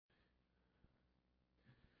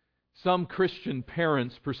Some Christian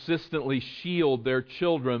parents persistently shield their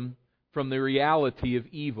children from the reality of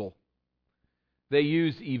evil. They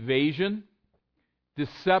use evasion,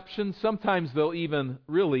 deception, sometimes they'll even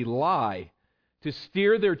really lie, to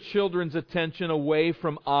steer their children's attention away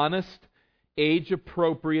from honest,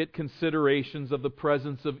 age-appropriate considerations of the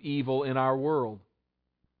presence of evil in our world.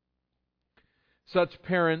 Such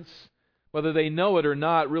parents, whether they know it or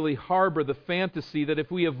not, really harbor the fantasy that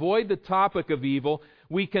if we avoid the topic of evil,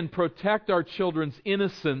 we can protect our children's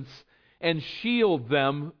innocence and shield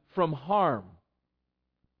them from harm.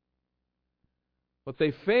 What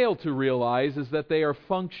they fail to realize is that they are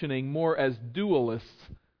functioning more as dualists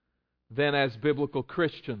than as biblical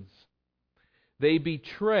Christians. They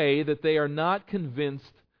betray that they are not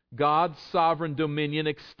convinced God's sovereign dominion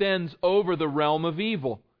extends over the realm of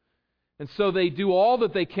evil. And so they do all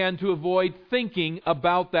that they can to avoid thinking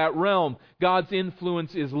about that realm. God's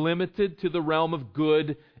influence is limited to the realm of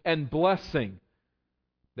good and blessing,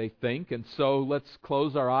 they think. And so let's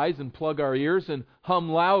close our eyes and plug our ears and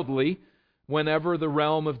hum loudly whenever the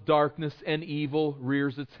realm of darkness and evil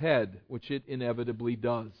rears its head, which it inevitably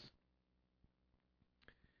does.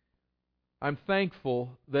 I'm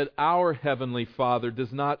thankful that our Heavenly Father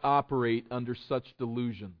does not operate under such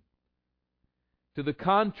delusion. To the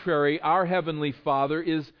contrary, our Heavenly Father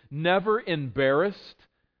is never embarrassed,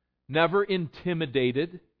 never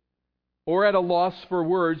intimidated, or at a loss for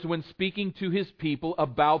words when speaking to His people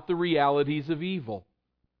about the realities of evil.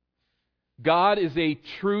 God is a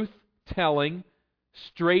truth-telling,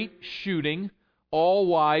 straight-shooting,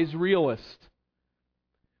 all-wise realist.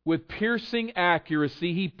 With piercing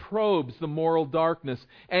accuracy, He probes the moral darkness,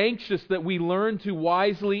 anxious that we learn to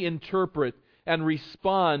wisely interpret and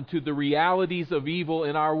respond to the realities of evil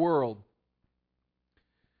in our world.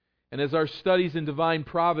 And as our studies in divine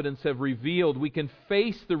providence have revealed, we can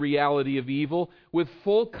face the reality of evil with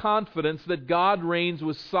full confidence that God reigns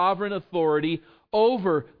with sovereign authority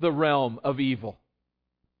over the realm of evil.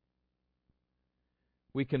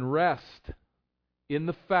 We can rest in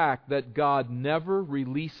the fact that God never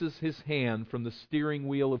releases His hand from the steering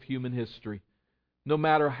wheel of human history, no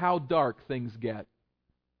matter how dark things get.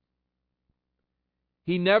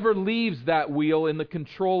 He never leaves that wheel in the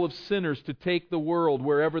control of sinners to take the world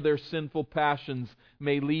wherever their sinful passions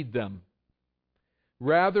may lead them.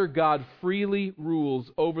 Rather, God freely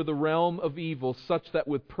rules over the realm of evil such that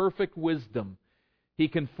with perfect wisdom He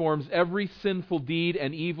conforms every sinful deed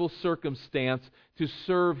and evil circumstance to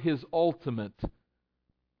serve His ultimate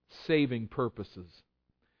saving purposes.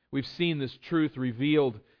 We've seen this truth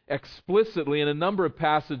revealed explicitly in a number of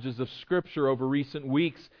passages of Scripture over recent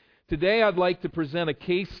weeks. Today I'd like to present a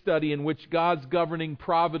case study in which God's governing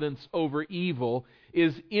providence over evil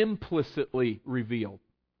is implicitly revealed.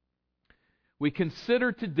 We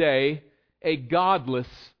consider today a godless,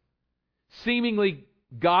 seemingly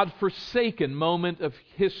God-forsaken moment of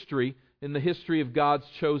history in the history of God's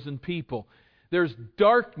chosen people. There's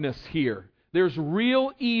darkness here. There's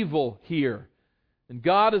real evil here. And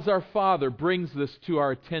God as our Father brings this to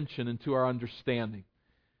our attention and to our understanding.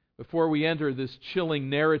 Before we enter this chilling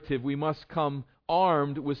narrative, we must come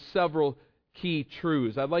armed with several key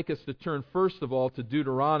truths. I'd like us to turn first of all to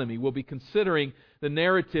Deuteronomy. We'll be considering the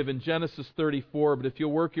narrative in Genesis 34, but if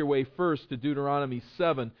you'll work your way first to Deuteronomy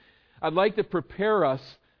 7, I'd like to prepare us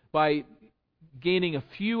by gaining a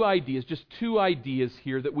few ideas, just two ideas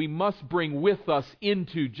here that we must bring with us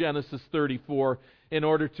into Genesis 34 in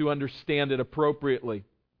order to understand it appropriately.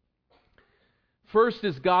 First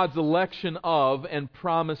is God's election of and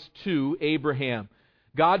promise to Abraham.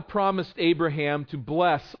 God promised Abraham to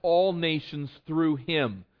bless all nations through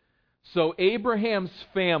him. So Abraham's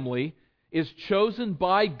family is chosen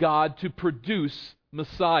by God to produce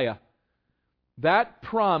Messiah. That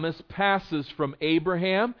promise passes from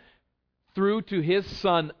Abraham through to his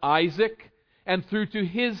son Isaac and through to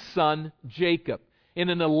his son Jacob. In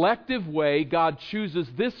an elective way, God chooses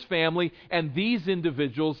this family and these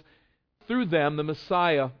individuals. Through them, the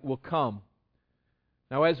Messiah will come.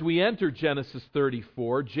 Now, as we enter Genesis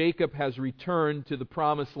 34, Jacob has returned to the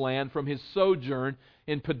promised land from his sojourn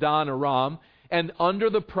in Padan Aram, and under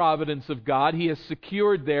the providence of God, he has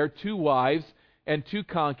secured there 2 wives and 2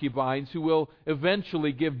 concubines who will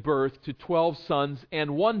eventually give birth to 12 sons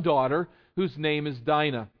and 1 daughter whose name is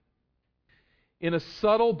Dinah. In a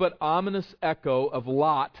subtle but ominous echo of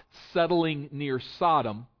Lot settling near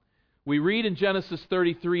Sodom, we read in Genesis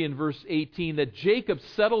 33 and verse 18 that Jacob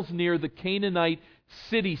settles near the Canaanite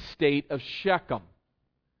city-state of Shechem.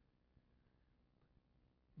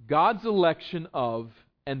 God's election of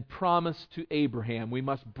and promise to Abraham we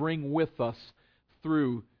must bring with us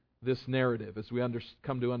through this narrative as we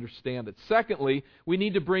come to understand it. Secondly, we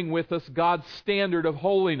need to bring with us God's standard of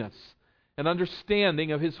holiness, an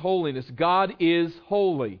understanding of His holiness. God is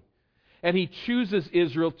holy, and He chooses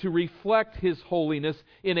Israel to reflect His holiness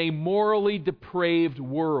in a morally depraved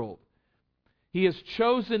world. He has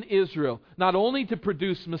chosen Israel not only to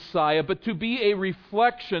produce Messiah, but to be a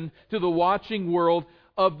reflection to the watching world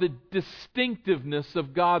of the distinctiveness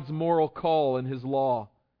of God's moral call and His law.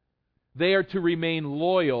 They are to remain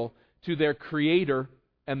loyal to their Creator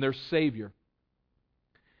and their Savior.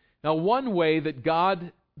 Now, one way that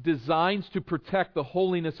God designs to protect the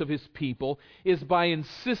holiness of His people is by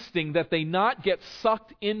insisting that they not get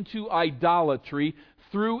sucked into idolatry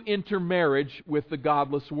through intermarriage with the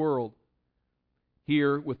godless world.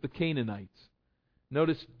 Here with the Canaanites.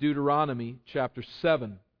 Notice Deuteronomy chapter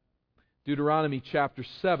 7. Deuteronomy chapter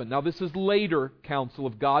 7. Now this is later counsel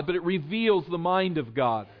of God, but it reveals the mind of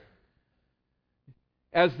God.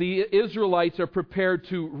 As the Israelites are prepared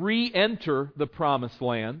to re-enter the promised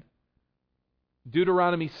land,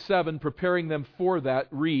 Deuteronomy 7, preparing them for that,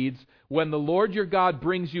 reads, "When the Lord your God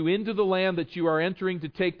brings you into the land that you are entering to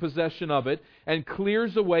take possession of it, and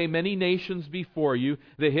clears away many nations before you,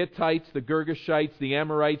 the Hittites, the Girgashites, the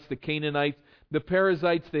Amorites, the Canaanites, the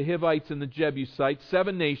Perizzites, the Hivites, and the Jebusites,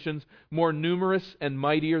 7 nations more numerous and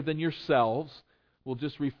mightier than yourselves." We'll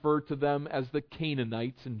just refer to them as the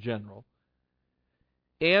Canaanites in general.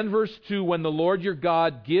 And verse 2, "When the Lord your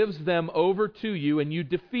God gives them over to you and you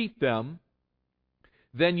defeat them,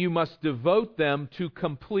 then you must devote them to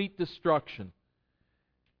complete destruction.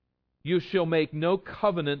 You shall make no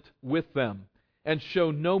covenant with them, and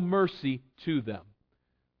show no mercy to them."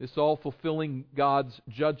 This all fulfilling God's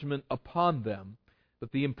judgment upon them.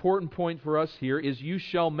 But the important point for us here is you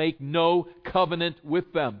shall make no covenant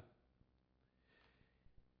with them.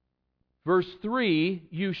 Verse 3,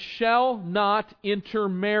 "You shall not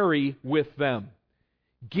intermarry with them,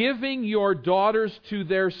 giving your daughters to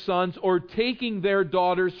their sons, or taking their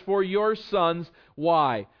daughters for your sons."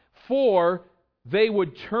 Why? "For they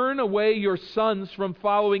would turn away your sons from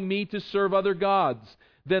following me to serve other gods.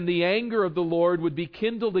 Then the anger of the Lord would be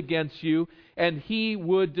kindled against you, and He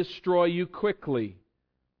would destroy you quickly.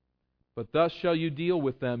 But thus shall you deal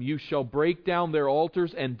with them. You shall break down their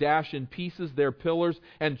altars, and dash in pieces their pillars,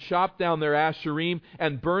 and chop down their asherim,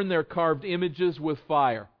 and burn their carved images with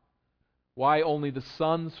fire." Why only the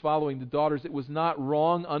sons following the daughters? It was not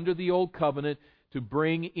wrong under the Old Covenant to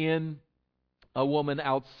bring in a woman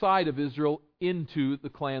outside of Israel into the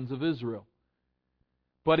clans of Israel.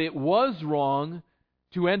 But it was wrong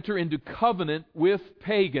to enter into covenant with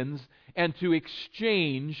pagans and to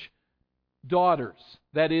exchange daughters.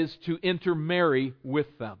 That is, to intermarry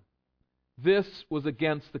with them. This was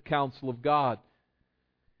against the counsel of God.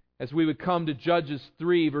 As we would come to Judges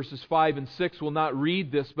 3, verses 5 and 6, we'll not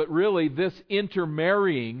read this, but really this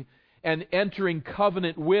intermarrying and entering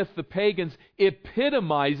covenant with the pagans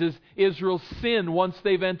epitomizes Israel's sin once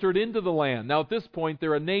they've entered into the land. Now at this point,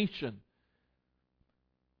 they're a nation.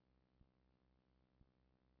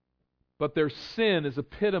 But their sin is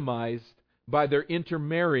epitomized by their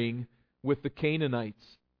intermarrying with the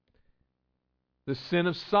Canaanites. The sin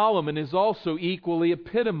of Solomon is also equally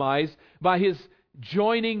epitomized by his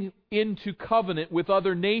joining into covenant with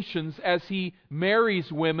other nations as he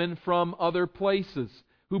marries women from other places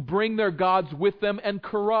who bring their gods with them and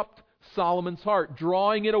corrupt Solomon's heart,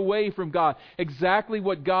 drawing it away from God. Exactly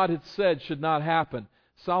what God had said should not happen.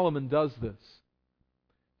 Solomon does this.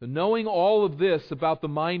 So knowing all of this about the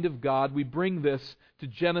mind of God, we bring this to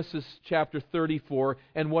Genesis chapter 34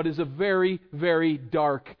 and what is a very, very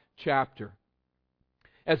dark chapter.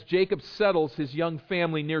 As Jacob settles his young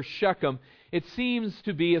family near Shechem, it seems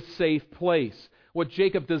to be a safe place. What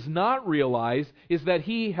Jacob does not realize is that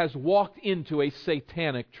he has walked into a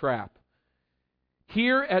satanic trap.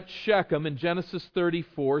 Here at Shechem in Genesis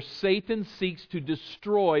 34, Satan seeks to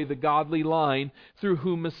destroy the godly line through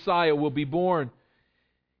whom Messiah will be born.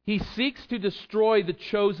 He seeks to destroy the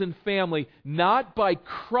chosen family not by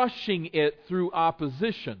crushing it through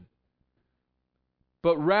opposition,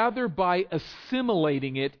 but rather by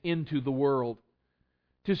assimilating it into the world,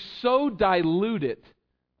 to so dilute it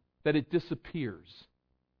that it disappears.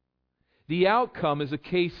 The outcome is a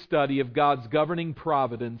case study of God's governing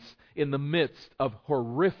providence in the midst of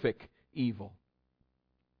horrific evil.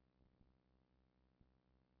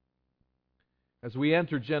 As we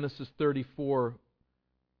enter Genesis 34,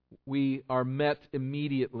 we are met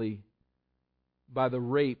immediately by the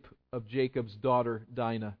rape of Jacob's daughter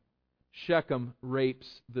Dinah. Shechem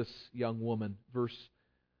rapes this young woman. Verse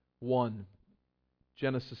 1,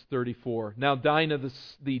 Genesis 34. Now Dinah,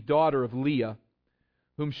 the daughter of Leah,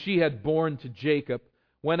 whom she had borne to Jacob,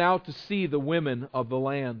 went out to see the women of the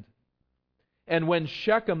land. And when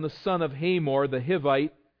Shechem the son of Hamor the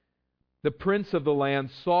Hivite, the prince of the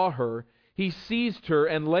land, saw her, he seized her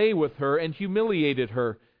and lay with her and humiliated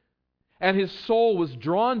her. And his soul was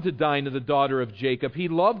drawn to Dinah, the daughter of Jacob. He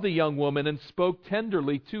loved the young woman and spoke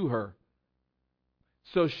tenderly to her.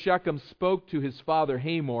 So Shechem spoke to his father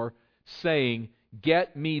Hamor, saying,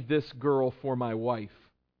 "Get me this girl for my wife."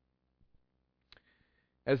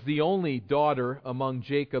 As the only daughter among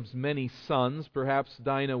Jacob's many sons, perhaps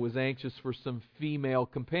Dinah was anxious for some female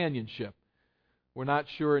companionship. We're not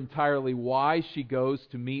sure entirely why she goes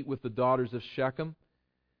to meet with the daughters of Shechem.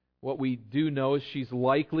 What we do know is she's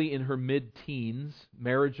likely in her mid-teens,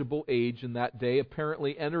 marriageable age in that day,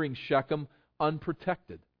 apparently entering Shechem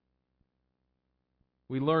unprotected.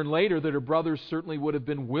 We learn later that her brothers certainly would have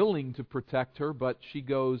been willing to protect her, but she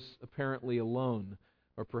goes apparently alone,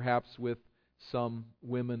 or perhaps with some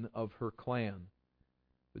women of her clan.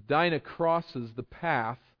 But Dinah crosses the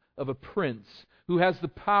path of a prince who has the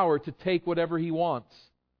power to take whatever he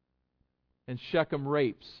wants. And Shechem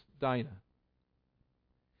rapes Dinah.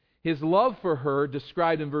 His love for her,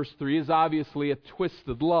 described in verse 3, is obviously a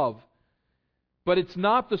twisted love. But it's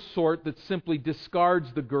not the sort that simply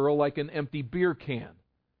discards the girl like an empty beer can,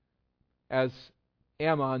 as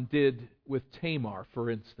Ammon did with Tamar,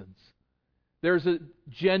 for instance. There's a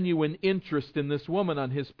genuine interest in this woman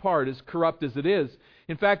on his part, as corrupt as it is.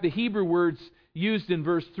 In fact, the Hebrew words used in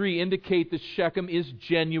verse 3 indicate that Shechem is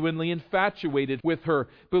genuinely infatuated with her,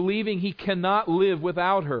 believing he cannot live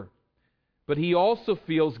without her. But he also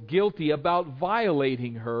feels guilty about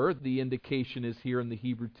violating her, the indication is here in the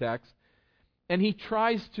Hebrew text, and he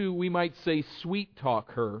tries to, we might say,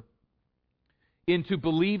 sweet-talk her into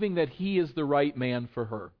believing that he is the right man for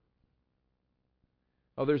her.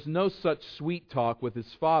 Oh, there's no such sweet talk with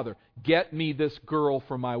his father. Get me this girl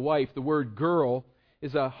for my wife. The word girl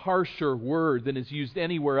is a harsher word than is used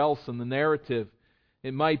anywhere else in the narrative.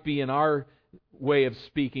 It might be, in our way of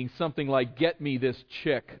speaking, something like, get me this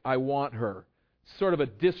chick, I want her. Sort of a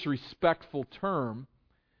disrespectful term,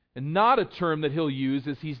 and not a term that he'll use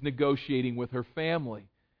as he's negotiating with her family.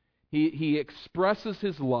 He expresses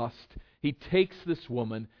his lust, he takes this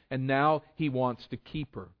woman, and now he wants to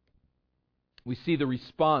keep her. We see the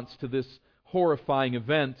response to this horrifying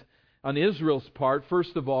event on Israel's part.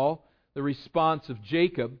 First of all, the response of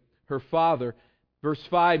Jacob, her father. Verse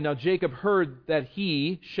 5, now Jacob heard that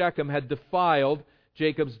he, Shechem, had defiled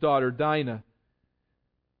Jacob's daughter Dinah.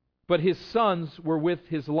 But his sons were with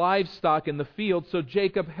his livestock in the field, so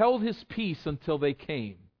Jacob held his peace until they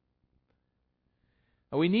came.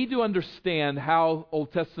 Now we need to understand how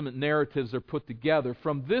Old Testament narratives are put together.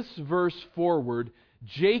 From this verse forward,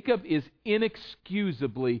 Jacob is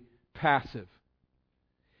inexcusably passive.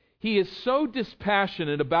 He is so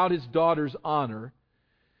dispassionate about his daughter's honor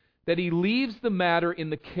that he leaves the matter in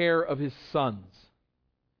the care of his sons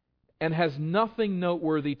and has nothing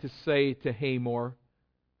noteworthy to say to Hamor,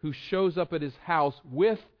 who shows up at his house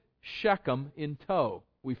with Shechem in tow,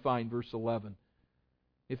 we find verse 11.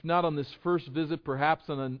 If not on this first visit, perhaps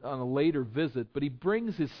on a later visit, but he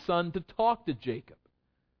brings his son to talk to Jacob.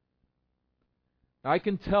 I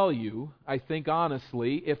can tell you, I think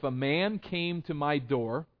honestly, if a man came to my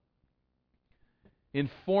door,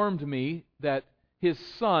 informed me that his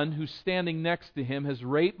son, who's standing next to him, has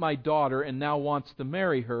raped my daughter and now wants to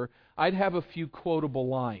marry her, I'd have a few quotable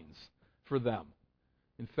lines for them.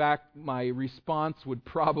 In fact, my response would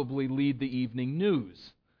probably lead the evening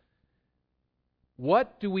news.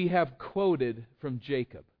 What do we have quoted from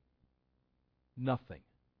Jacob? Nothing.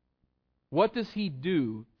 What does he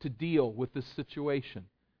do to deal with this situation?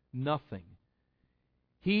 Nothing.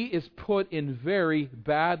 He is put in very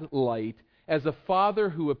bad light as a father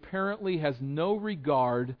who apparently has no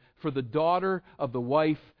regard for the daughter of the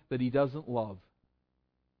wife that he doesn't love.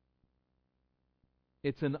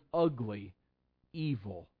 It's an ugly,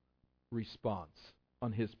 evil response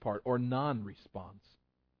on his part, or non-response.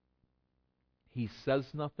 He says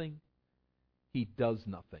nothing. He does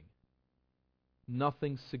nothing.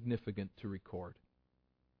 Nothing significant to record.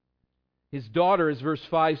 His daughter, as verse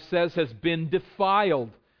 5 says, has been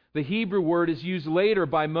defiled. The Hebrew word is used later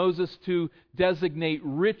by Moses to designate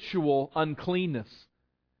ritual uncleanness.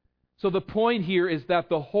 So the point here is that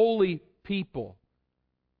the holy people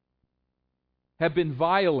have been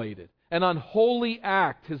violated. An unholy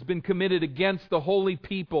act has been committed against the holy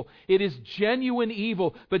people. It is genuine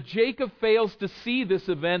evil, but Jacob fails to see this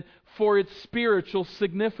event for its spiritual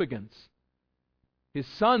significance. His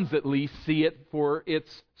sons, at least, see it for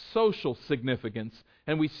its social significance,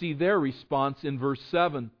 and we see their response in verse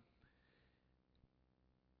 7.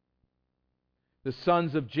 The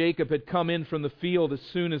sons of Jacob had come in from the field as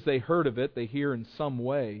soon as they heard of it. They hear in some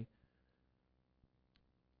way.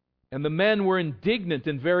 And the men were indignant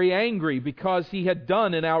and very angry because he had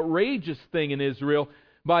done an outrageous thing in Israel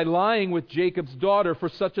by lying with Jacob's daughter, for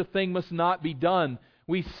such a thing must not be done.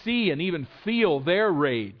 We see and even feel their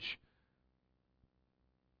rage.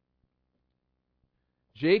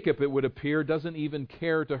 Jacob, it would appear, doesn't even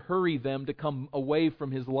care to hurry them to come away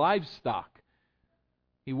from his livestock.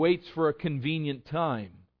 He waits for a convenient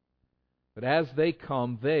time. But as they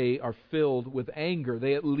come, they are filled with anger.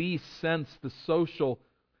 They at least sense the social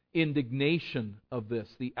indignation of this,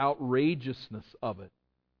 the outrageousness of it,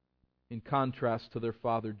 in contrast to their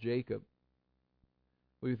father Jacob.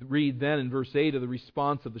 We read then in verse 8 of the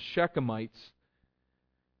response of the Shechemites.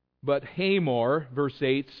 But Hamor, verse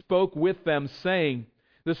 8, spoke with them, saying,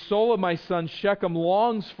 "The soul of my son Shechem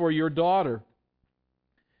longs for your daughter.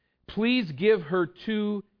 Please give her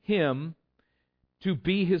to him to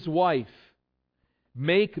be his wife.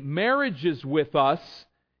 Make marriages with us,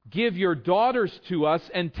 give your daughters to us,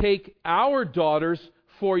 and take our daughters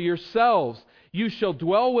for yourselves. You shall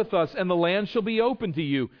dwell with us, and the land shall be open to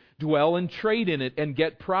you. Dwell and trade in it, and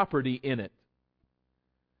get property in it."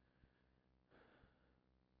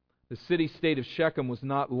 The city-state of Shechem was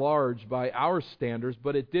not large by our standards,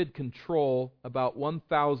 but it did control about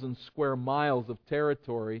 1,000 square miles of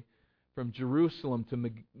territory from Jerusalem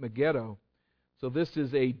to Megiddo. So this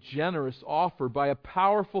is a generous offer by a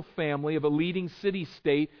powerful family of a leading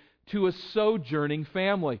city-state to a sojourning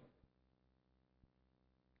family.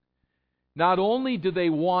 Not only do they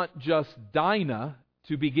want just Dinah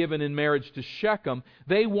to be given in marriage to Shechem,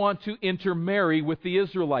 they want to intermarry with the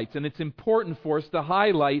Israelites. And it's important for us to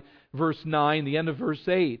highlight verse 9, the end of verse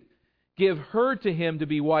 8. Give her to him to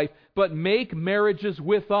be wife, but make marriages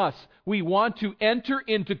with us. We want to enter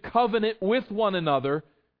into covenant with one another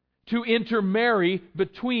to intermarry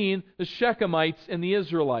between the Shechemites and the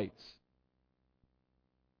Israelites.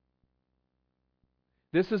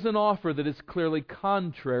 This is an offer that is clearly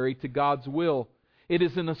contrary to God's will. It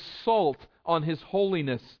is an assault on His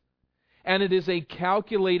holiness. And it is a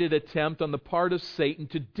calculated attempt on the part of Satan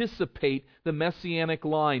to dissipate the Messianic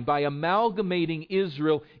line by amalgamating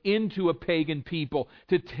Israel into a pagan people,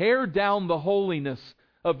 to tear down the holiness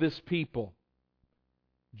of this people,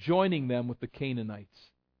 joining them with the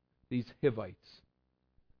Canaanites, these Hivites.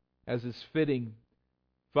 As is fitting,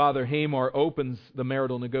 Father Hamor opens the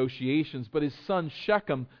marital negotiations, but his son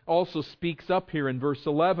Shechem also speaks up here in verse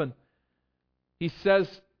 11. He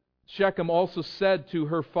says, Shechem also said to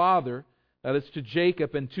her father, that is to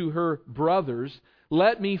Jacob, and to her brothers,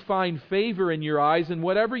 "Let me find favor in your eyes, and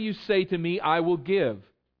whatever you say to me I will give.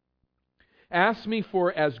 Ask me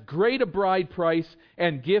for as great a bride price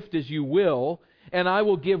and gift as you will, and I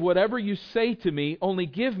will give whatever you say to me, only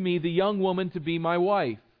give me the young woman to be my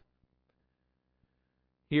wife."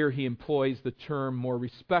 Here he employs the term, more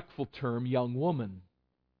respectful term, young woman.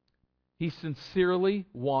 He sincerely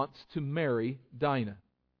wants to marry Dinah.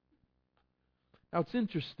 Now it's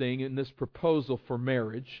interesting in this proposal for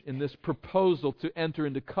marriage, in this proposal to enter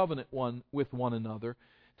into covenant with one another,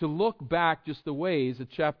 to look back just a ways at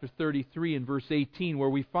chapter 33 and verse 18, where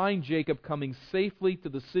we find Jacob coming safely to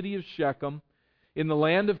the city of Shechem in the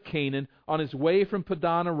land of Canaan. On his way from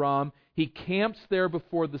Padan Aram, he camps there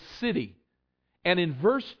before the city. And in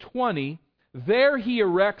verse 20, there he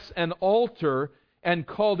erects an altar and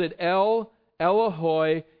called it El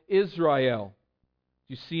Elohoi Israel.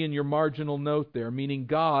 You see in your marginal note there, meaning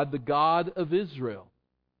God, the God of Israel.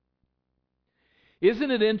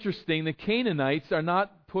 Isn't it interesting the Canaanites are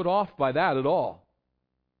not put off by that at all?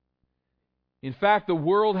 In fact, the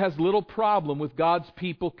world has little problem with God's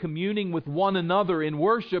people communing with one another in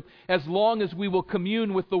worship as long as we will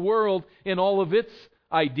commune with the world in all of its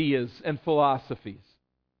ideas and philosophies.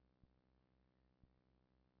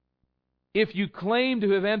 If you claim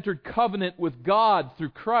to have entered covenant with God through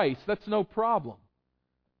Christ, that's no problem,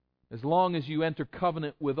 as long as you enter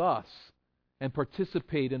covenant with us and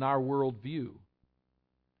participate in our worldview.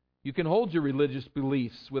 You can hold your religious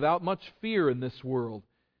beliefs without much fear in this world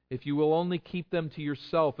if you will only keep them to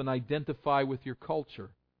yourself and identify with your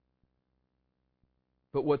culture.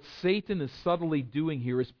 But what Satan is subtly doing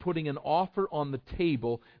here is putting an offer on the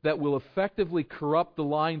table that will effectively corrupt the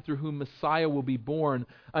line through whom Messiah will be born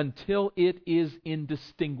until it is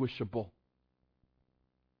indistinguishable.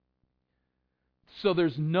 So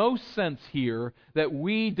there's no sense here that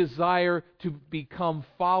we desire to become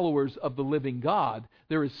followers of the living God.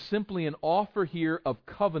 There is simply an offer here of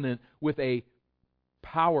covenant with a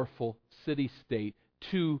powerful city-state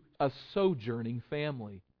to a sojourning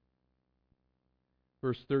family.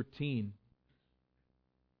 Verse 13.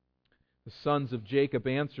 The sons of Jacob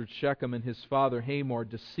answered Shechem and his father Hamor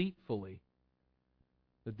deceitfully.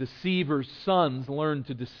 The deceiver's sons learned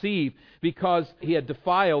to deceive because he had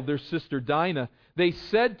defiled their sister Dinah. They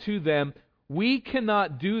said to them, "We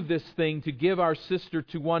cannot do this thing to give our sister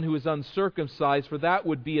to one who is uncircumcised, for that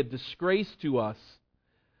would be a disgrace to us.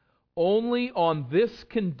 Only on this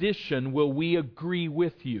condition will we agree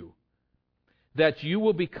with you, that you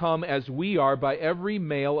will become as we are by every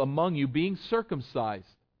male among you being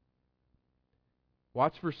circumcised."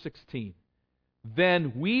 Watch verse 16.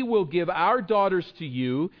 "Then we will give our daughters to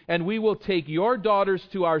you, and we will take your daughters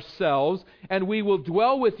to ourselves, and we will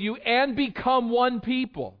dwell with you and become one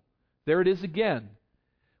people." There it is again.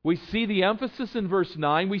 We see the emphasis in verse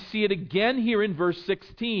 9. We see it again here in verse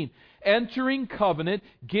 16. Entering covenant,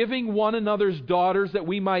 giving one another's daughters that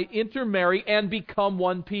we might intermarry and become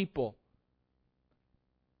one people.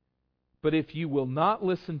 "But if you will not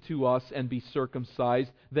listen to us and be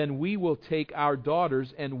circumcised, then we will take our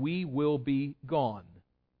daughters and we will be gone."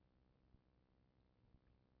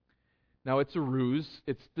 Now it's a ruse,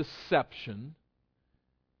 it's deception.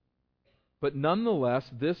 But nonetheless,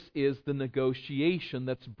 this is the negotiation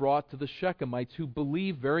that's brought to the Shechemites, who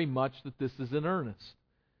believe very much that this is in earnest.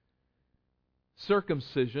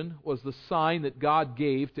 Circumcision was the sign that God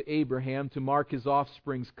gave to Abraham to mark his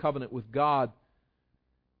offspring's covenant with God.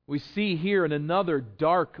 We see here in another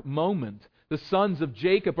dark moment, the sons of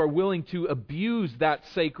Jacob are willing to abuse that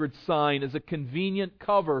sacred sign as a convenient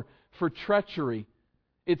cover for treachery.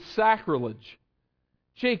 It's sacrilege.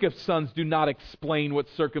 Jacob's sons do not explain what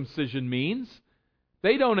circumcision means.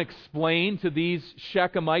 They don't explain to these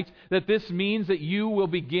Shechemites that this means that you will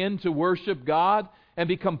begin to worship God and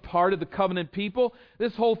become part of the covenant people.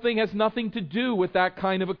 This whole thing has nothing to do with that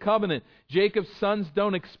kind of a covenant. Jacob's sons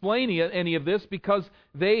don't explain any of this because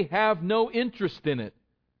they have no interest in it.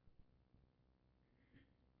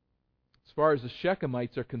 As far as the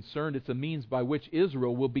Shechemites are concerned, it's a means by which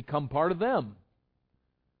Israel will become part of them.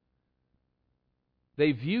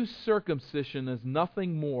 They view circumcision as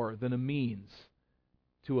nothing more than a means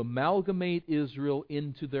to amalgamate Israel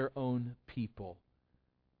into their own people.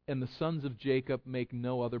 And the sons of Jacob make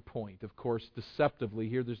no other point. Of course, deceptively,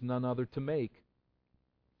 here there's none other to make.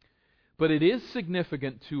 But it is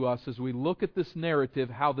significant to us as we look at this narrative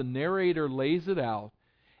how the narrator lays it out,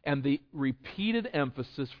 and the repeated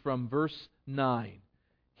emphasis from verse 9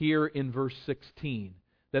 here in verse 16.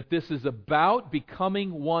 That this is about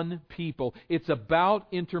becoming one people. It's about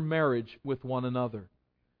intermarriage with one another.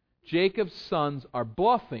 Jacob's sons are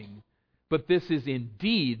bluffing, but this is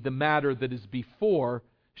indeed the matter that is before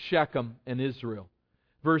Shechem and Israel.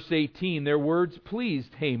 Verse 18, their words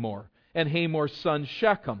pleased Hamor and Hamor's son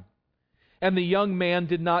Shechem. And the young man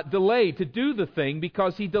did not delay to do the thing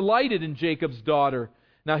because he delighted in Jacob's daughter.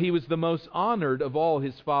 Now he was the most honored of all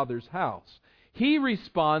his father's house. He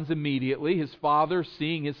responds immediately. His father,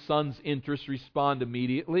 seeing his son's interest, respond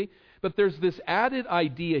immediately. But there's this added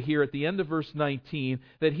idea here at the end of verse 19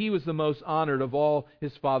 that he was the most honored of all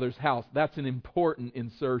his father's house. That's an important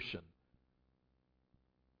insertion.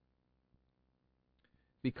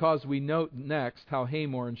 Because we note next how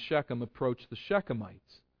Hamor and Shechem approach the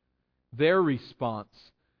Shechemites. Their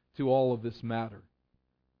response to all of this matter.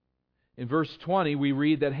 In verse 20, we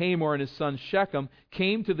read that Hamor and his son Shechem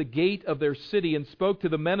came to the gate of their city and spoke to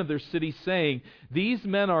the men of their city, saying, "These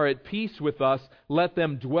men are at peace with us. Let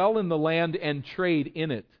them dwell in the land and trade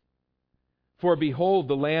in it. For behold,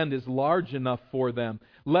 the land is large enough for them.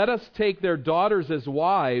 Let us take their daughters as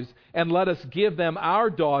wives, and let us give them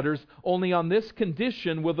our daughters. Only on this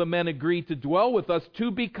condition will the men agree to dwell with us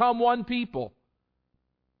to become one people.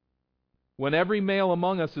 When every male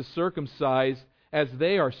among us is circumcised, as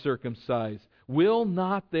they are circumcised, will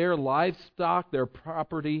not their livestock, their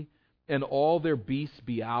property, and all their beasts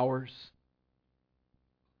be ours?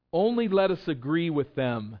 Only let us agree with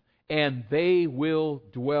them, and they will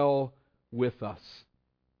dwell with us."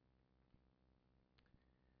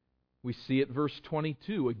 We see at verse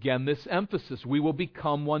 22, again this emphasis, we will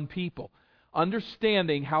become one people.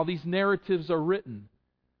 Understanding how these narratives are written,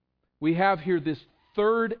 we have here this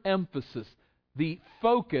third emphasis. The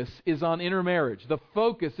focus is on intermarriage. The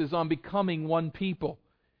focus is on becoming one people.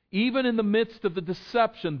 Even in the midst of the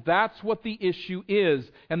deception, that's what the issue is.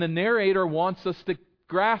 And the narrator wants us to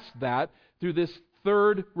grasp that through this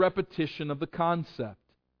third repetition of the concept.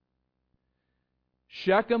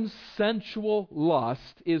 Shechem's sensual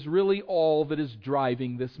lust is really all that is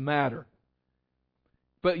driving this matter.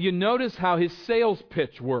 But you notice how his sales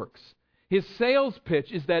pitch works. His sales pitch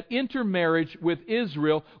is that intermarriage with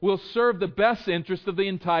Israel will serve the best interest of the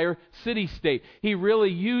entire city-state. He really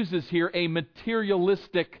uses here a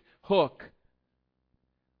materialistic hook.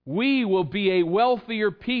 We will be a wealthier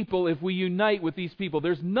people if we unite with these people.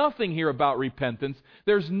 There's nothing here about repentance.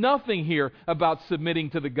 There's nothing here about submitting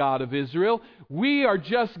to the God of Israel. We are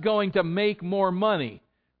just going to make more money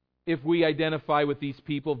if we identify with these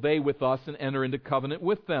people, they with us, and enter into covenant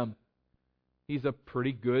with them. He's a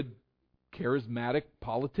pretty good, charismatic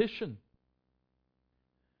politician.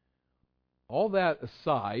 All that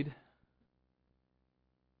aside,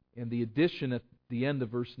 and the addition at the end of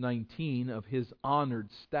verse 19 of his honored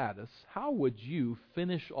status, how would you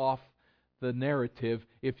finish off the narrative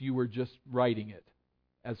if you were just writing it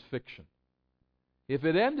as fiction? If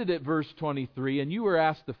it ended at verse 23 and you were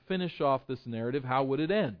asked to finish off this narrative, how would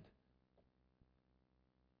it end?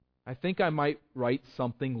 I think I might write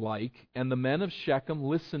something like, and the men of Shechem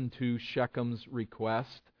listened to Shechem's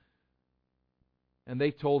request, and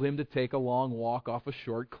they told him to take a long walk off a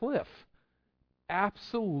short cliff.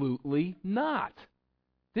 Absolutely not.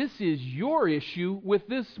 This is your issue with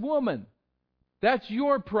this woman. That's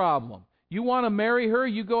your problem. You want to marry her,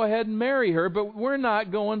 you go ahead and marry her, but we're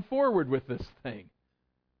not going forward with this thing.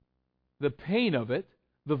 The pain of it,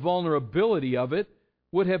 the vulnerability of it,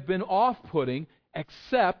 would have been off-putting,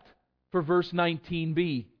 except for verse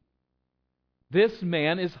 19b. This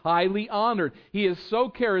man is highly honored. He is so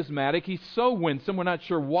charismatic. He's so winsome. We're not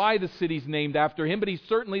sure why the city's named after him, but he's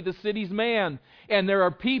certainly the city's man. And there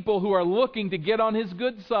are people who are looking to get on his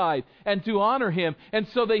good side and to honor him. And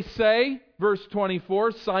so they say, verse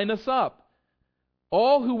 24, sign us up.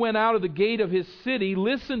 All who went out of the gate of his city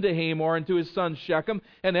listened to Hamor and to his son Shechem,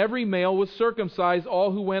 and every male was circumcised,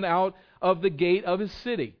 all who went out of the gate of his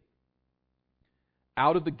city.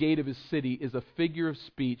 Out of the gate of his city is a figure of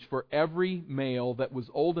speech for every male that was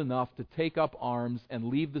old enough to take up arms and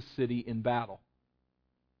leave the city in battle.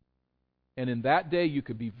 And in that day you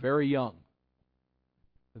could be very young.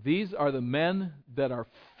 These are the men that are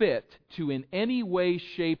fit to in any way,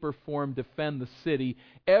 shape, or form defend the city.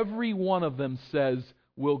 Every one of them says,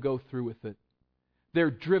 we'll go through with it. They're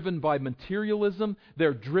driven by materialism.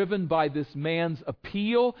 They're driven by this man's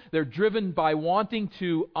appeal. They're driven by wanting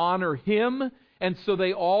to honor him. And so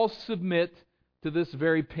they all submit to this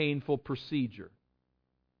very painful procedure.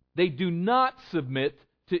 They do not submit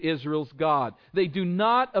to Israel's God. They do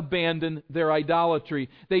not abandon their idolatry.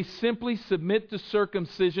 They simply submit to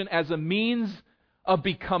circumcision as a means of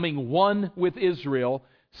becoming one with Israel,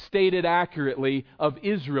 stated accurately, of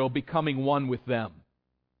Israel becoming one with them.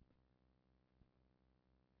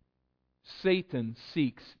 Satan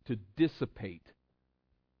seeks to dissipate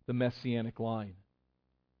the Messianic line.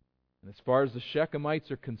 And as far as the Shechemites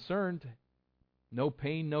are concerned, no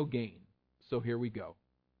pain, no gain. So here we go.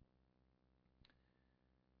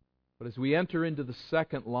 But as we enter into the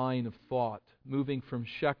second line of thought, moving from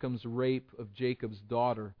Shechem's rape of Jacob's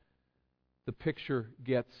daughter, the picture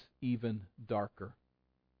gets even darker.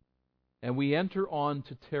 And we enter on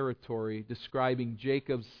to territory describing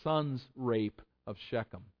Jacob's son's rape of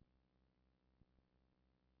Shechem.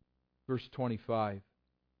 Verse 25,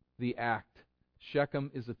 the act. Shechem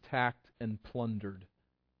is attacked and plundered.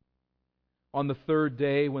 On the third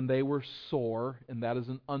day, when they were sore, and that is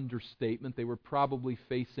an understatement, they were probably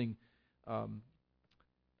facing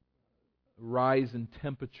rise in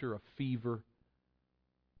temperature, a fever.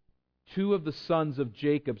 Two of the sons of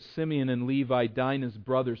Jacob, Simeon and Levi, Dinah's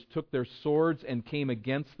brothers, took their swords and came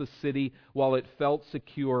against the city while it felt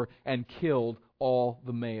secure and killed all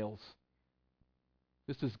the males.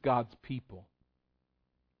 This is God's people.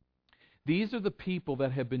 These are the people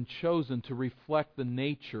that have been chosen to reflect the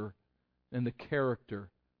nature and the character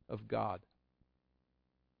of God.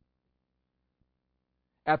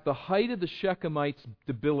 At the height of the Shechemites'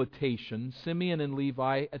 debilitation, Simeon and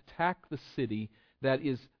Levi attacked the city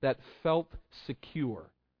that felt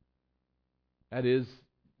secure. That is,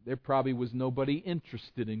 there probably was nobody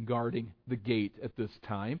interested in guarding the gate at this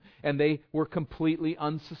time, and they were completely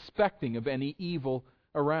unsuspecting of any evil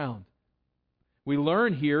around. We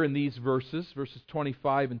learn here in these verses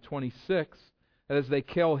 25 and 26, that as they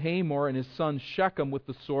kill Hamor and his son Shechem with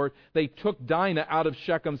the sword, they took Dinah out of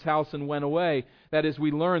Shechem's house and went away. That is,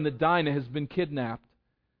 we learn that Dinah has been kidnapped.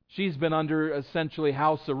 She's been under essentially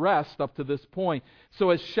house arrest up to this point. So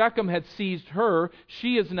as Shechem had seized her,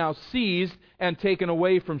 she is now seized and taken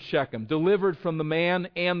away from Shechem, delivered from the man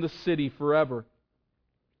and the city forever.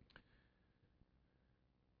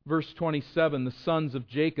 Verse 27, the sons of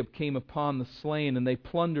Jacob came upon the slain, and they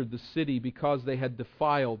plundered the city because they had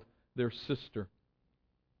defiled their sister.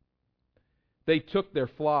 They took their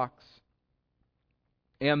flocks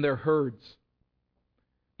and their herds.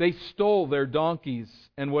 They stole their donkeys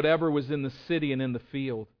and whatever was in the city and in the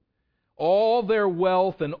field. All their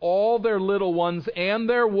wealth and all their little ones and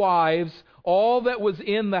their wives, All that was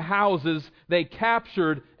in the houses they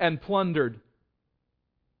captured and plundered.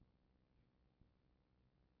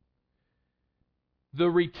 The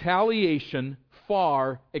retaliation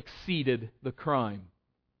far exceeded the crime.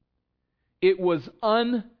 It was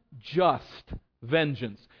unjust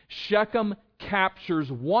vengeance. Shechem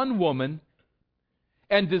captures one woman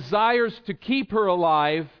and desires to keep her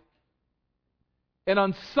alive and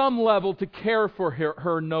on some level to care for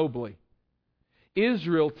her nobly.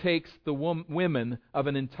 Israel takes the women of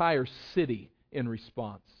an entire city in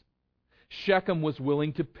response. Shechem was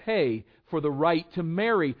willing to pay for the right to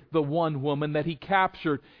marry the one woman that he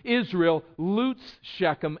captured. Israel loots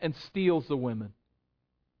Shechem and steals the women.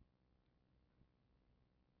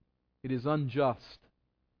 It is unjust.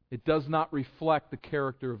 It does not reflect the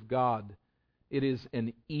character of God. It is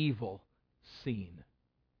an evil scene,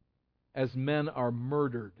 as men are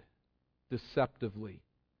murdered deceptively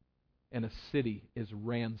and a city is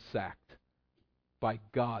ransacked by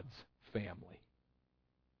God's family.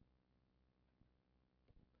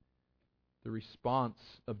 The response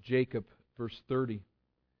of Jacob, verse 30.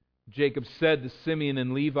 Jacob said to Simeon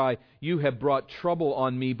and Levi, "You have brought trouble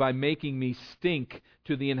on me by making me stink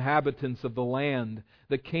to the inhabitants of the land,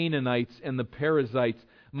 the Canaanites and the Perizzites.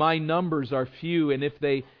 My numbers are few, and if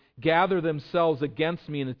they gather themselves against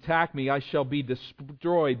me and attack me, I shall be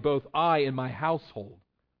destroyed, both I and my household."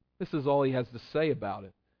 This is all he has to say about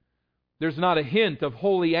it. There's not a hint of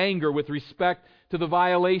holy anger with respect to the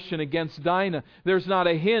violation against Dinah. There's not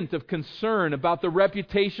a hint of concern about the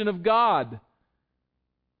reputation of God.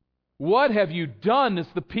 What have you done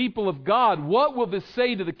as the people of God? What will this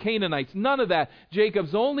say to the Canaanites? None of that.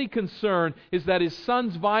 Jacob's only concern is that his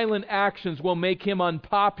son's violent actions will make him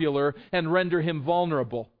unpopular and render him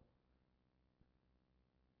vulnerable.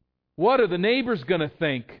 What are the neighbors going to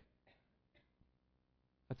think?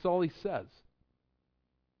 That's all he says.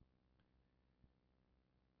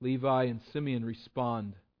 Levi and Simeon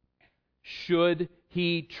respond, "Should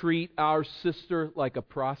he treat our sister like a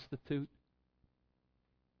prostitute?"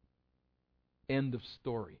 End of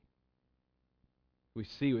story. We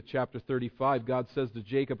see with chapter 35, God says to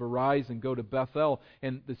Jacob, "Arise and go to Bethel,"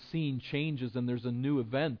 and the scene changes and there's a new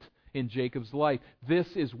event in Jacob's life.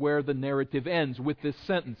 This is where the narrative ends, with this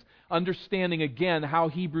sentence. Understanding again how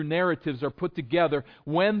Hebrew narratives are put together,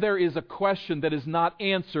 when there is a question that is not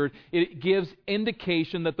answered, it gives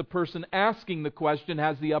indication that the person asking the question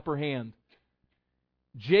has the upper hand.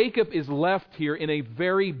 Jacob is left here in a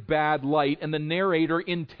very bad light, and the narrator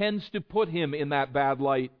intends to put him in that bad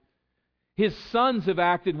light. His sons have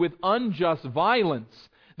acted with unjust violence.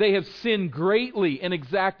 They have sinned greatly in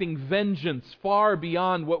exacting vengeance far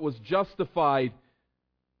beyond what was justified.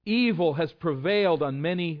 Evil has prevailed on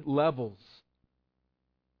many levels.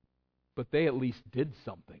 But they at least did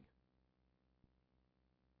something.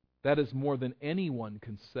 That is more than anyone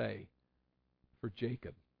can say for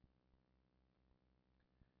Jacob.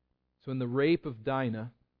 So in the rape of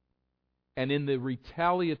Dinah and in the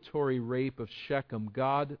retaliatory rape of Shechem,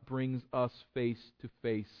 God brings us face to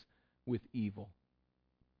face with evil.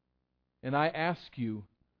 And I ask you,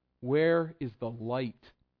 where is the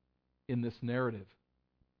light in this narrative?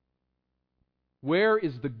 Where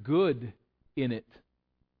is the good in it?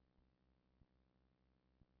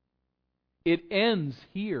 It ends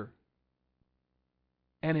here.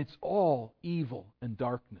 And it's all evil and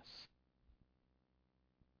darkness.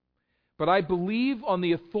 But I believe on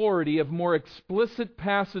the authority of more explicit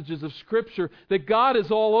passages of Scripture that God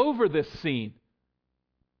is all over this scene.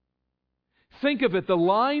 Think of it, the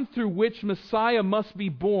line through which Messiah must be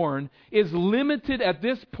born is limited at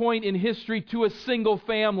this point in history to a single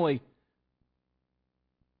family.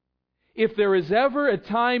 If there is ever a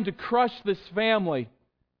time to crush this family,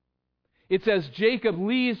 it's as Jacob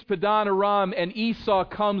leaves Padan Aram and Esau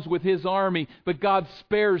comes with his army, but God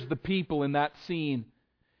spares the people in that scene.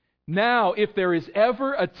 Now, if there is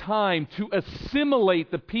ever a time to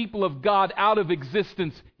assimilate the people of God out of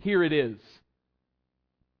existence, here it is.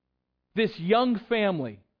 This young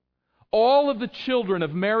family, all of the children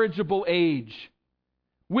of marriageable age,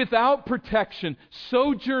 without protection,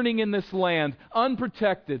 sojourning in this land,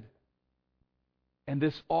 unprotected, and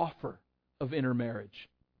this offer of intermarriage.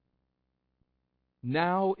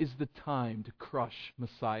 Now is the time to crush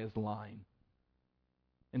Messiah's line.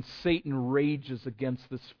 And Satan rages against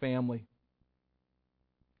this family.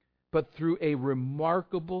 But through a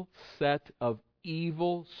remarkable set of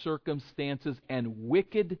evil circumstances and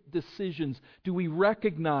wicked decisions do we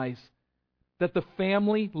recognize that the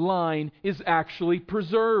family line is actually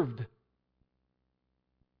preserved.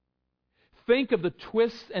 Think of the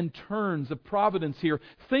twists and turns of providence here.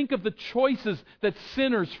 Think of the choices that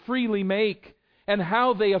sinners freely make and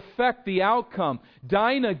how they affect the outcome.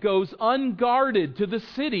 Dinah goes unguarded to the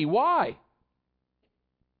city. Why?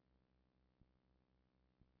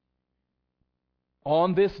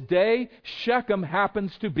 On this day, Shechem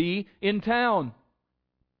happens to be in town.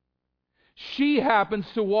 She happens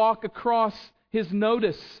to walk across his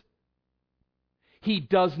notice. He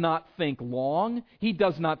does not think long. He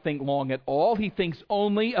does not think long at all. He thinks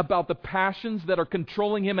only about the passions that are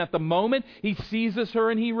controlling him at the moment. He seizes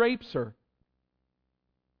her and he rapes her.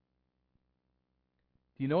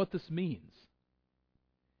 Do you know what this means?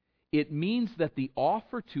 It means that the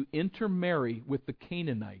offer to intermarry with the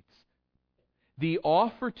Canaanites, the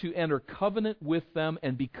offer to enter covenant with them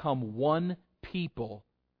and become one people,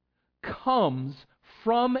 comes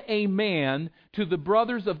from a man to the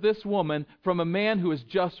brothers of this woman from a man who has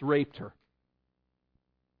just raped her.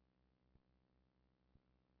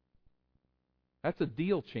 That's a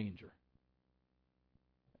deal changer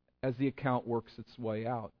as the account works its way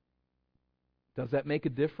out. Does that make a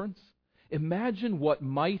difference? Imagine what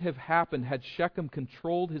might have happened had Shechem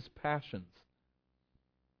controlled his passions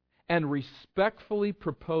and respectfully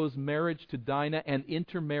proposed marriage to Dinah and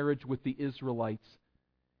intermarriage with the Israelites.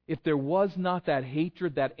 If there was not that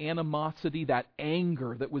hatred, that animosity, that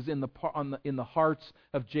anger that was in the hearts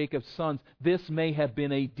of Jacob's sons, this may have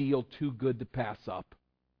been a deal too good to pass up.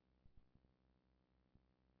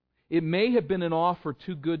 It may have been an offer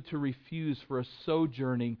too good to refuse for a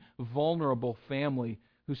sojourning, vulnerable family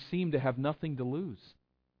who seemed to have nothing to lose,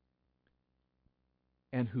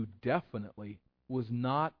 and who definitely was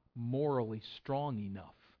not morally strong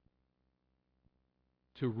enough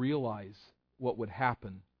to realize what would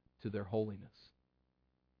happen to their holiness.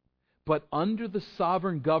 But under the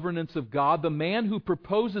sovereign governance of God, the man who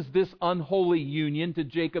proposes this unholy union to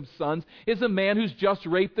Jacob's sons is a man who's just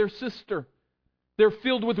raped their sister. They're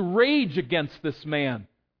filled with rage against this man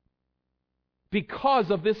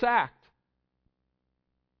because of this act.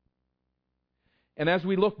 And as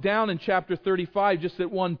we look down in chapter 35, just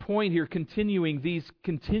at one point here, continuing these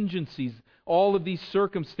contingencies, all of these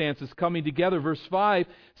circumstances coming together, verse 5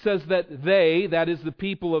 says that they, that is the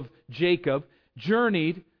people of Jacob,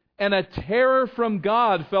 journeyed, and a terror from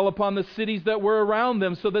God fell upon the cities that were around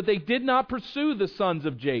them, so that they did not pursue the sons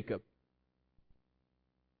of Jacob.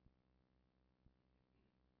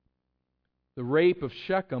 The rape of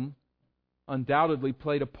Shechem undoubtedly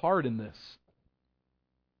played a part in this,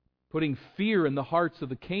 putting fear in the hearts of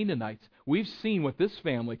the Canaanites. We've seen what this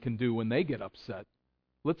family can do when they get upset.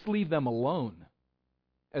 Let's leave them alone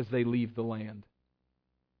as they leave the land.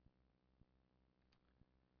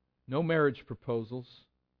 No marriage proposals,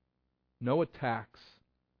 no attacks,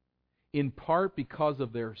 in part because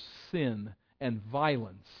of their sin and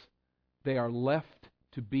violence. They are left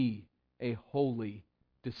to be a holy,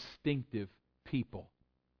 distinctive people,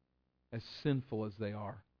 as sinful as they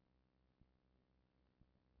are.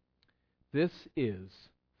 This is,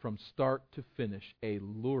 from start to finish, a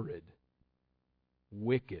lurid,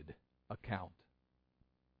 wicked account.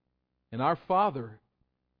 And our Father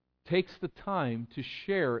takes the time to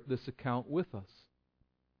share this account with us.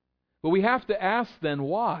 But we have to ask then,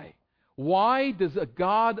 why? Why does a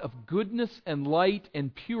God of goodness and light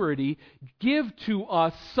and purity give to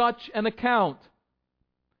us such an account?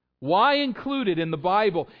 Why include it in the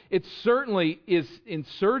Bible? It certainly is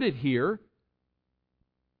inserted here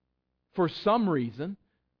for some reason.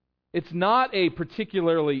 It's not a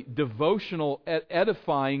particularly devotional,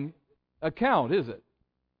 edifying account, is it?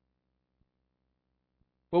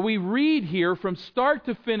 What we read here from start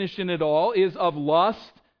to finish in it all is of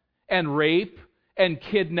lust and rape and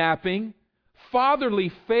kidnapping,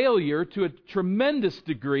 fatherly failure to a tremendous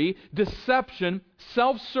degree, deception,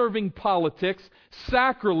 self-serving politics,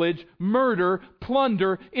 sacrilege, murder,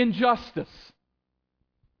 plunder, injustice.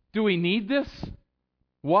 Do we need this?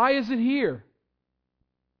 Why is it here?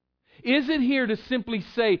 Is it here to simply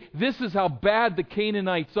say, this is how bad the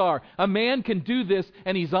Canaanites are? A man can do this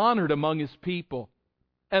and he's honored among his people,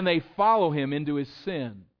 and they follow him into his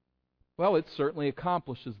sin. Well, it certainly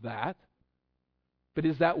accomplishes that. But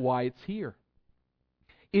is that why it's here?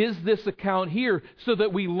 Is this account here so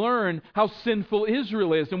that we learn how sinful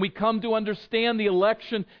Israel is, and we come to understand the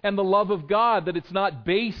election and the love of God, that it's not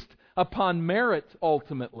based upon merit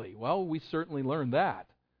ultimately? Well, we certainly learn that.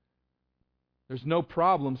 There's no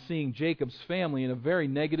problem seeing Jacob's family in a very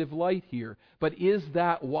negative light here. But is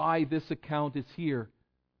that why this account is here?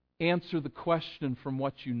 Answer the question from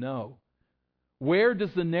what you know. Where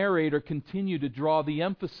does the narrator continue to draw the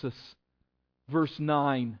emphasis? Verse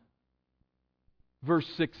 9, verse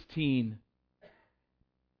 16,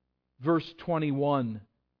 verse 21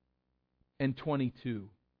 and 22.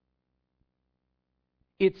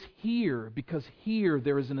 It's here because here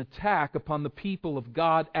there is an attack upon the people of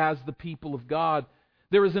God as the people of God.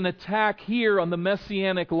 There is an attack here on the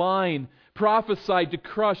messianic line prophesied to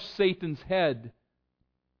crush Satan's head.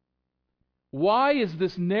 Why is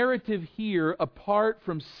this narrative here apart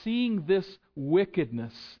from seeing this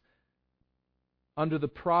wickedness under the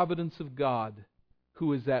providence of God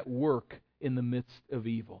who is at work in the midst of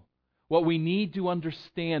evil? What we need to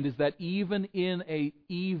understand is that even in an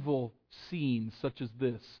evil scene such as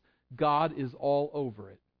this, God is all over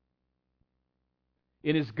it.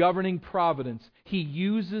 In His governing providence, He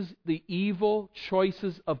uses the evil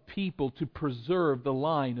choices of people to preserve the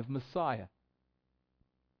line of Messiah.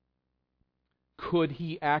 Could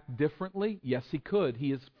He act differently? Yes, He could.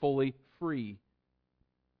 He is fully free.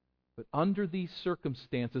 But under these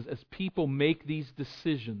circumstances, as people make these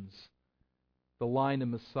decisions, the line of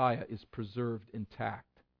Messiah is preserved intact.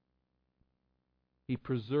 He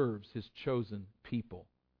preserves His chosen people.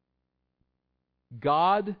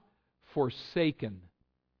 God forsaken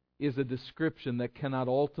is a description that cannot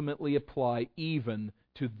ultimately apply even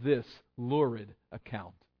to this lurid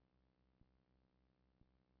account.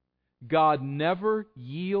 God never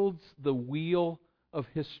yields the wheel of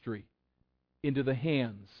history into the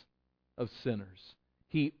hands of sinners.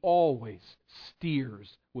 He always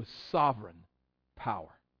steers with sovereign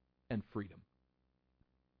power and freedom.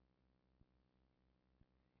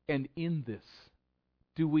 And in this,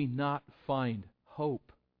 do we not find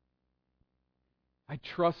hope? I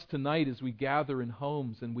trust tonight as we gather in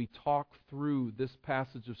homes and we talk through this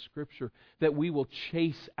passage of Scripture that we will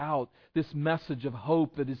chase out this message of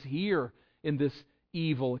hope that is here in this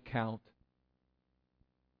evil account.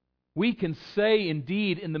 We can say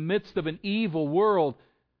indeed in the midst of an evil world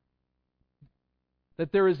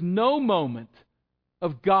that there is no moment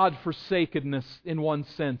of God-forsakenness in one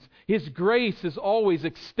sense. His grace is always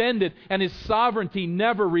extended and His sovereignty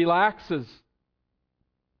never relaxes.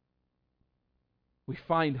 We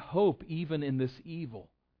find hope even in this evil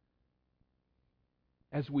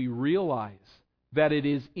as we realize that it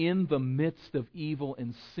is in the midst of evil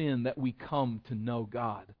and sin that we come to know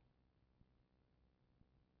God.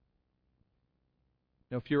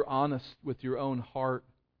 Now, if you're honest with your own heart,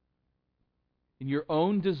 in your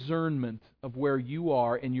own discernment of where you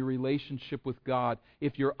are in your relationship with God,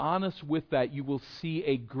 if you're honest with that, you will see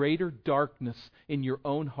a greater darkness in your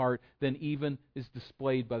own heart than even is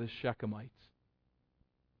displayed by the Shechemites.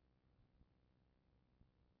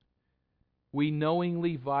 We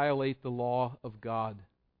knowingly violate the law of God.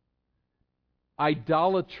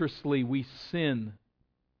 Idolatrously we sin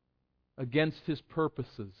against His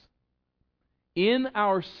purposes. In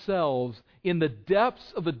ourselves, in the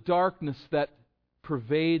depths of the darkness that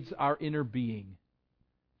pervades our inner being,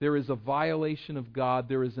 there is a violation of God,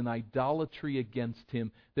 there is an idolatry against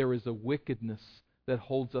Him, there is a wickedness that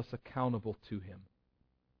holds us accountable to Him.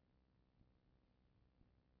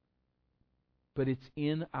 But it's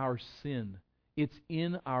in our sin, it's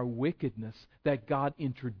in our wickedness that God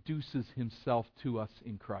introduces Himself to us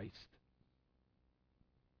in Christ.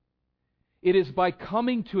 It is by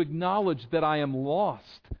coming to acknowledge that I am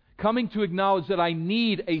lost, coming to acknowledge that I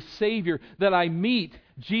need a Savior, that I meet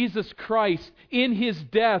Jesus Christ in His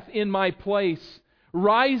death in my place,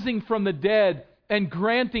 rising from the dead and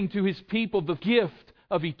granting to His people the gift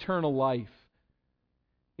of eternal life.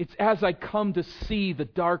 It's as I come to see the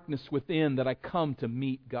darkness within that I come to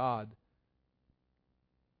meet God.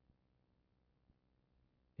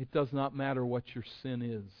 It does not matter what your sin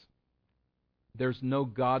is. There's no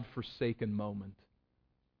God-forsaken moment.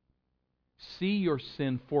 See your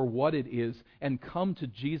sin for what it is and come to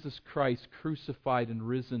Jesus Christ crucified and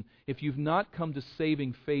risen. If you've not come to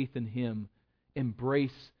saving faith in Him,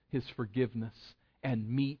 embrace His forgiveness and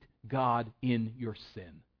meet God in your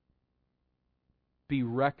sin. Be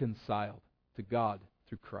reconciled to God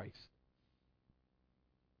through Christ.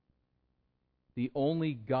 The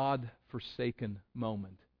only God-forsaken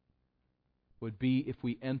moment would be if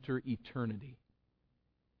we enter eternity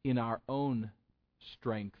in our own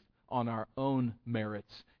strength, on our own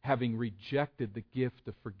merits, having rejected the gift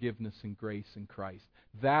of forgiveness and grace in Christ.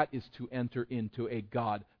 That is to enter into a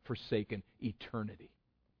God-forsaken eternity.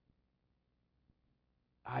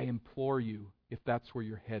 I implore you, if that's where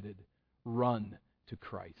you're headed, run to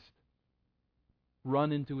Christ.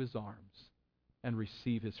 Run into His arms and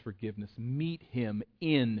receive His forgiveness. Meet Him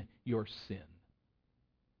in your sin.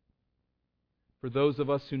 For those of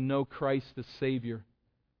us who know Christ as Savior,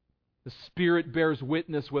 the Spirit bears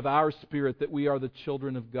witness with our spirit that we are the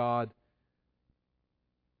children of God.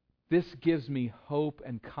 This gives me hope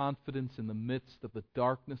and confidence in the midst of the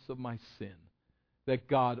darkness of my sin, that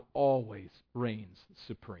God always reigns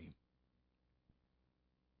supreme.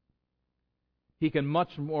 He can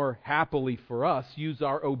much more happily for us use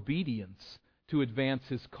our obedience to advance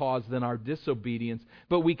His cause than our disobedience.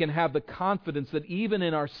 But we can have the confidence that even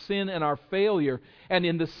in our sin and our failure and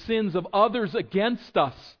in the sins of others against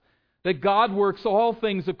us, that God works all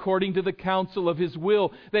things according to the counsel of His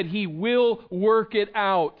will, that He will work it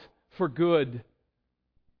out for good.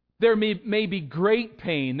 There may be great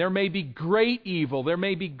pain, there may be great evil, there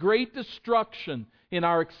may be great destruction in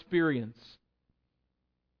our experience.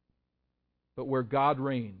 But where God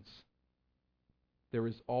reigns, there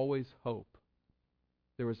is always hope.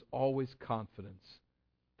 There is always confidence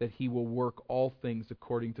that He will work all things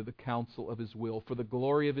according to the counsel of His will, for the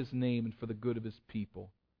glory of His name and for the good of His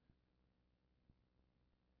people.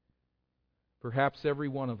 Perhaps every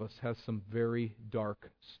one of us has some very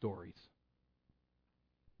dark stories.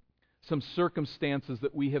 Some circumstances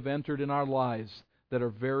that we have entered in our lives that are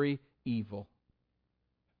very evil.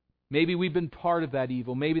 Maybe we've been part of that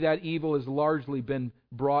evil. Maybe that evil has largely been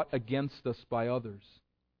brought against us by others.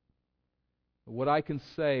 What I can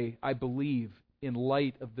say, I believe, in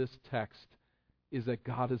light of this text, is that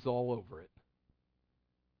God is all over it.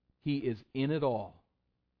 He is in it all.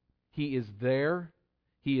 He is there.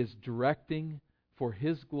 He is directing for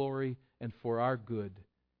His glory and for our good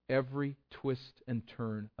every twist and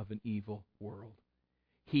turn of an evil world.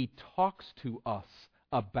 He talks to us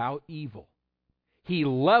about evil. He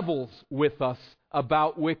levels with us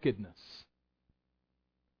about wickedness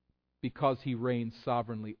because He reigns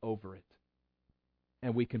sovereignly over it.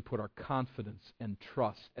 And we can put our confidence and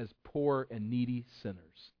trust as poor and needy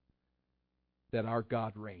sinners that our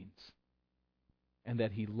God reigns and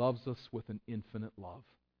that He loves us with an infinite love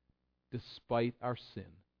despite our sin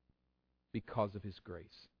because of His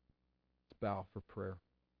grace. Let's bow for prayer.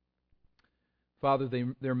 Father,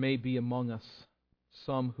 there may be among us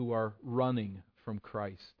some who are running from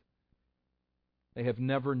Christ. They have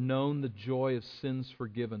never known the joy of sins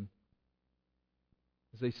forgiven.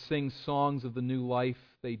 As they sing songs of the new life,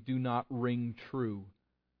 they do not ring true.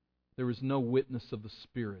 There is no witness of the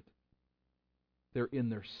Spirit. They're in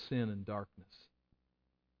their sin and darkness.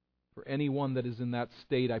 For anyone that is in that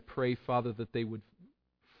state, I pray, Father, that they would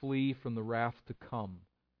flee from the wrath to come,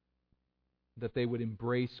 that they would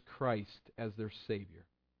embrace Christ as their Savior.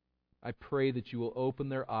 I pray that You will open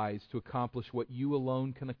their eyes to accomplish what You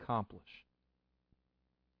alone can accomplish.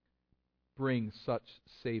 Bring such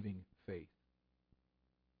saving faith.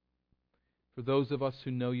 For those of us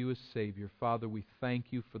who know You as Savior, Father, we thank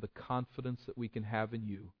You for the confidence that we can have in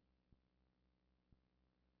You.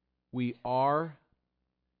 We are,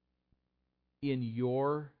 in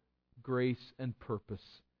Your grace and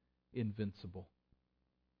purpose, invincible.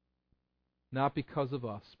 Not because of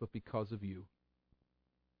us, but because of You.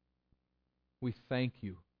 We thank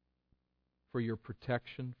You for Your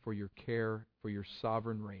protection, for Your care, for Your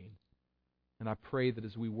sovereign reign. And I pray that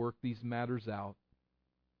as we work these matters out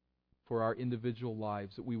for our individual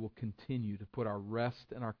lives, that we will continue to put our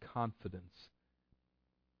rest and our confidence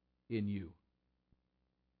in You.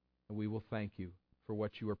 And we will thank You for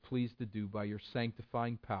what You are pleased to do by Your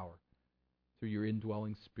sanctifying power through Your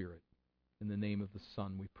indwelling Spirit. In the name of the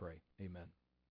Son we pray. Amen.